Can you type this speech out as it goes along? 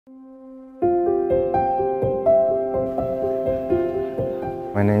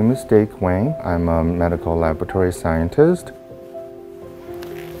My name is Dake Wang. I'm a medical laboratory scientist.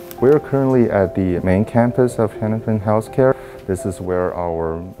 We're currently at the main campus of Hennepin Healthcare. This is where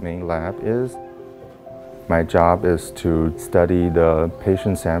our main lab is. My job is to study the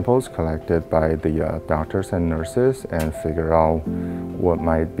patient samples collected by the doctors and nurses and figure out what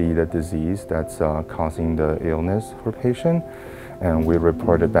might be the disease that's causing the illness for patient. And we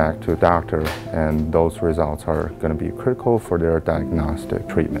report it back to doctor, and those results are going to be critical for their diagnostic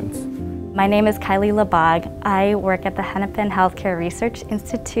treatments. My name is Kylie Labag. I work at the Hennepin Healthcare Research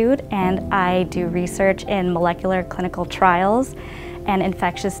Institute, and I do research in molecular clinical trials and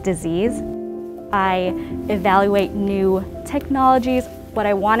infectious disease. I evaluate new technologies. What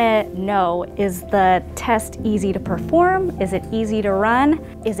I want to know, is the test easy to perform? Is it easy to run?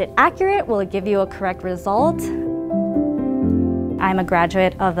 Is it accurate? Will it give you a correct result? I'm a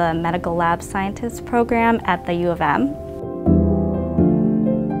graduate of the Medical Lab Scientist program at the U of M.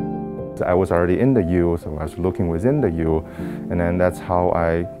 I was already in the U, so I was looking within the U, and then that's how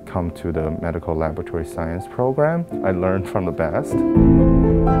I come to the Medical Laboratory Science program. I learned from the best.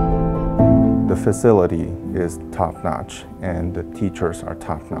 The facility is top-notch, and the teachers are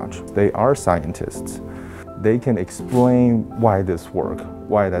top-notch. They are scientists. They can explain why this works,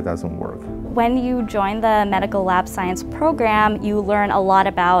 why that doesn't work. When you join the Medical Lab Science program, you learn a lot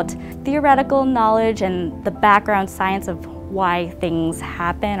about theoretical knowledge and the background science of why things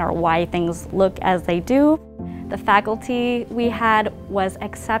happen or why things look as they do. The faculty we had was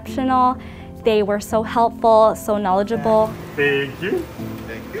exceptional. They were so helpful, so knowledgeable. Thank you.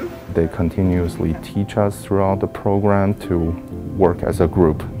 Thank you. They continuously teach us throughout the program to work as a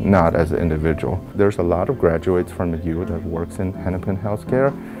group, not as an individual. There's a lot of graduates from the U that works in Hennepin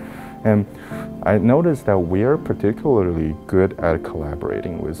Healthcare, and I noticed that we're particularly good at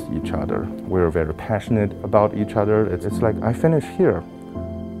collaborating with each other. We're very passionate about each other. It's like, I finished here.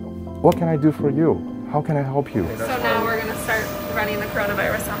 What can I do for you? How can I help you? So now we're going to start running the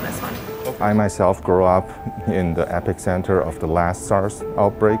coronavirus on this one. I myself grew up in the epicenter of the last SARS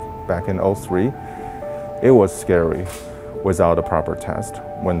outbreak back in '03. It was scary without a proper test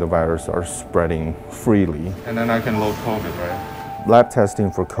when the virus are spreading freely. And then I can load COVID, right? Lab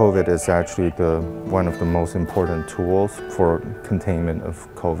testing for COVID is actually one of the most important tools for containment of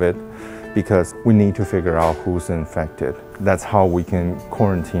COVID, because we need to figure out who's infected. That's how we can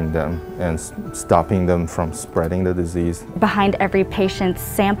quarantine them and stopping them from spreading the disease. Behind every patient's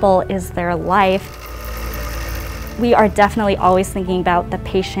sample is their life. We are definitely always thinking about the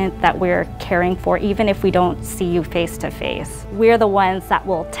patient that we're caring for, even if we don't see you face to face. We're the ones that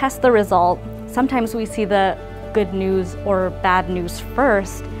will test the result. Sometimes we see the good news or bad news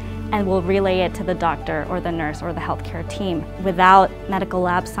first, and we'll relay it to the doctor or the nurse or the healthcare team. Without medical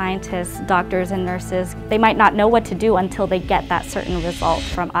lab scientists, doctors and nurses, they might not know what to do until they get that certain result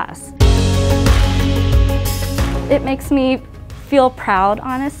from us. It makes me feel proud,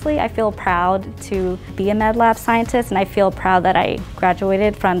 honestly. I feel proud to be a med lab scientist, and I feel proud that I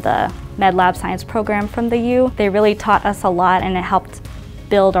graduated from the med lab science program from the U. They really taught us a lot, and it helped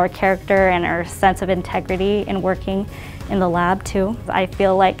build our character and our sense of integrity in working in the lab too. I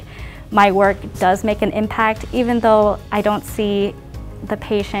feel like my work does make an impact, even though I don't see the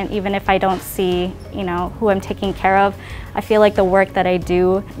patient, even if I don't see, who I'm taking care of. I feel like the work that I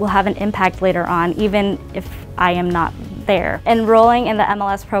do will have an impact later on, even if I am not there. Enrolling in the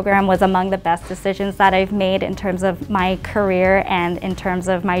MLS program was among the best decisions that I've made in terms of my career and in terms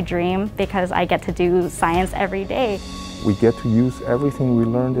of my dream, because I get to do science every day. We get to use everything we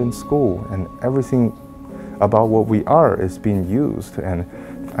learned in school, and everything about what we are is being used, and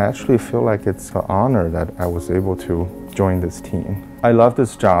I actually feel like it's an honor that I was able to join this team. I love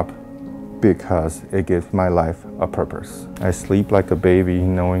this job because it gives my life a purpose. I sleep like a baby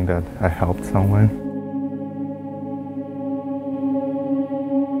knowing that I helped someone.